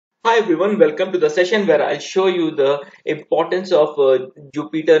Hi everyone, welcome to the session where I'll show you the importance of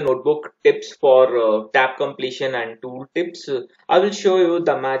Jupyter notebook tips for tab completion and tool tips. I will show you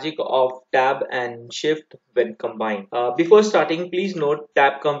the magic of tab and shift when combined. Before starting, please note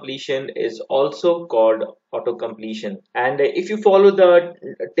tab completion is also called auto completion. And if you follow the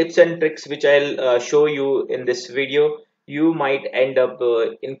tips and tricks which I'll show you in this video, you might end up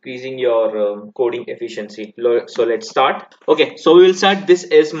increasing your coding efficiency. So let's start. Okay, so we will start. This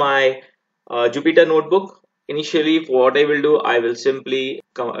is my Jupyter notebook. Initially, what I will do, I will simply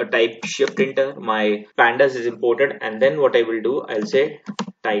type shift enter. My pandas is imported, and then what I will do, I'll say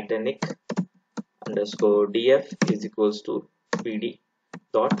Titanic underscore df is equals to pd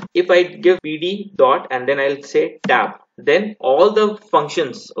dot. If I give pd dot and then I'll say tab, then all the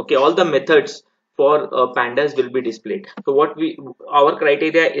functions, okay, all the methods for pandas will be displayed. So our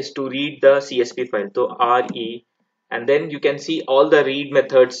criteria is to read the CSV file. So re, and then you can see all the read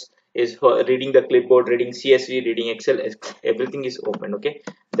methods is for reading the clipboard, reading CSV, reading Excel, everything is open. Okay,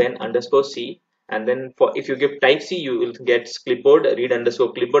 then underscore c, and then for if you give type C, you will get clipboard, read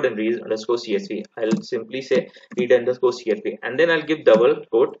underscore clipboard, and read underscore CSV. I'll simply say read underscore CSV, and then I'll give double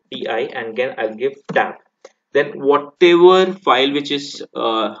quote ti, and again I'll give tab. Then whatever file which is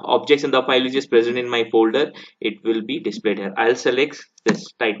objects in the file which is present in my folder, it will be displayed here. I'll select this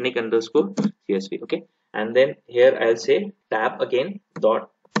Titanic underscore CSV. Okay, and then here I'll say tab again dot.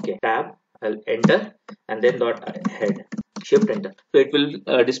 Okay, tab. I'll enter, and then dot head, shift enter. So it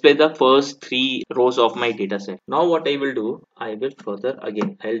will display the first three rows of my data set. Now what I will do, I will further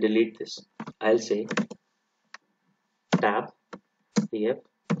again, I'll delete this. I'll say tab df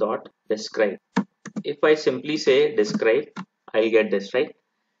dot describe. If I simply say describe, I'll get this, right?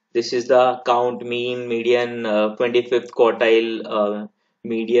 This is the count, mean, median, 25th quartile,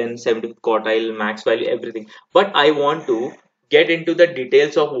 median, 75th quartile, max value, everything. But I want to get into the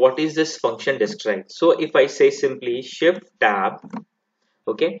details of what is this function describe. So if I say simply shift tab,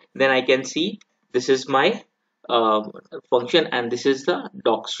 okay, then I can see this is my uh, function, and this is the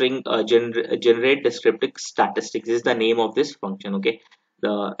docstring generate descriptive statistics. This is the name of this function. Okay,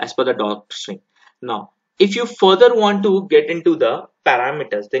 the as per the docstring. Now if you further want to get into the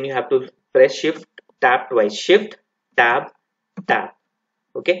parameters, then you have to press shift tab twice, shift tab tab.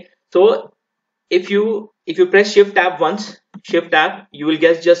 Okay, so if you press shift tab once, shift tab, you will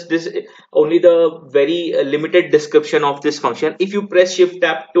get just this, only the very limited description of this function. If you press shift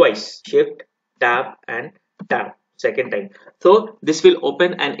tab twice, shift tab and tab second time, so this will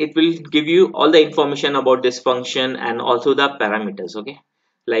open and it will give you all the information about this function and also the parameters. Okay,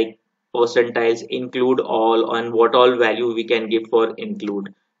 like percentiles, include all, and what all value we can give for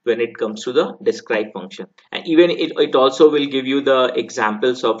include when it comes to the describe function. And even it also will give you the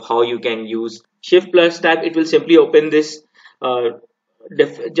examples of how you can use shift plus tab. It will simply open this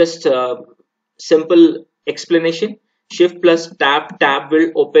just simple explanation. Shift plus tab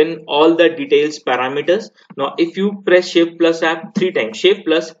will open all the details parameters. Now if you press shift plus tab three times, shift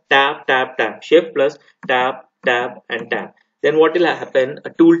plus tab, shift plus tab and tab, then what will happen,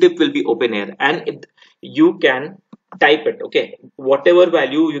 a tooltip will be open here, and you can type it. Okay, whatever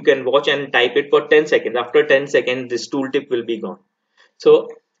value you can watch and type it for 10 seconds. After 10 seconds this tooltip will be gone. So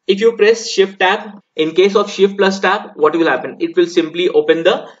if you press shift tab, in case of shift plus tab, what will happen, it will simply open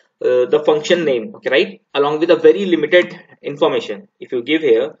the function name, okay, right, along with a very limited information. If you give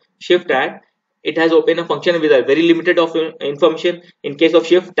here shift tab, it has opened a function with a very limited of information. In case of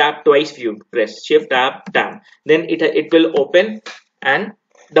shift tab twice, you press shift tab, then it will open. And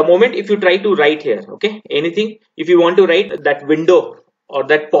the moment if you try to write here, okay, anything, if you want to write, that window or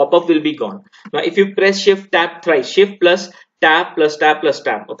that pop-up will be gone. Now if you press shift tab thrice, shift plus tab plus tab plus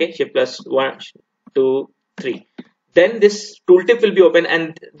tab, okay, shift plus 1 2 3, then this tooltip will be open,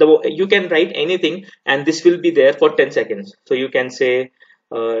 and you can write anything, and this will be there for 10 seconds. So you can say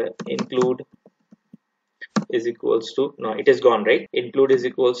include is equals to, no, it is gone, right, include is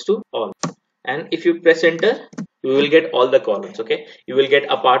equals to all, and if you press enter, you will get all the columns. Okay, you will get,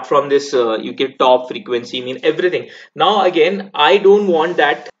 apart from this, you get top, frequency, mean, everything. Now again, I don't want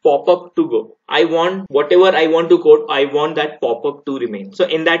that pop-up to go. I want whatever I want to code, I want that pop-up to remain. So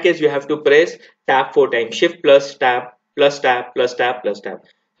in that case, you have to press tab 4 times, shift plus tab plus tab plus tab plus tab.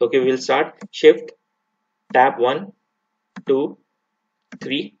 Okay, we will start shift tab 1 2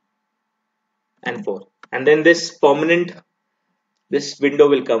 3 and 4, and then this permanent, this window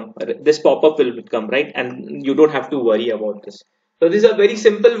will come, this pop-up will come, right, and you don't have to worry about this. So this is a very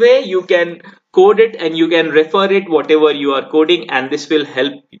simple way you can code it and you can refer it whatever you are coding, and this will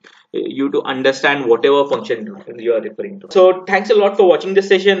help you to understand whatever function you are referring to. So thanks a lot for watching this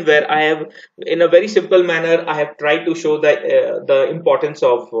session, where I have, in a very simple manner, I have tried to show the importance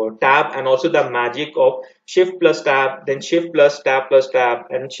of tab, and also the magic of shift plus tab, then shift plus tab,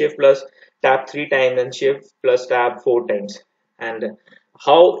 and shift plus tab 3 times, and shift plus tab 4 times, and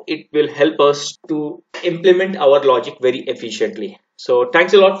how it will help us to implement our logic very efficiently. So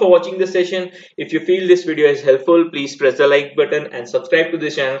thanks a lot for watching this session. If you feel this video is helpful, please press the like button and subscribe to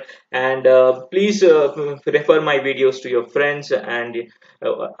this channel, and please refer my videos to your friends, and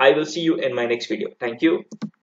I will see you in my next video. Thank you.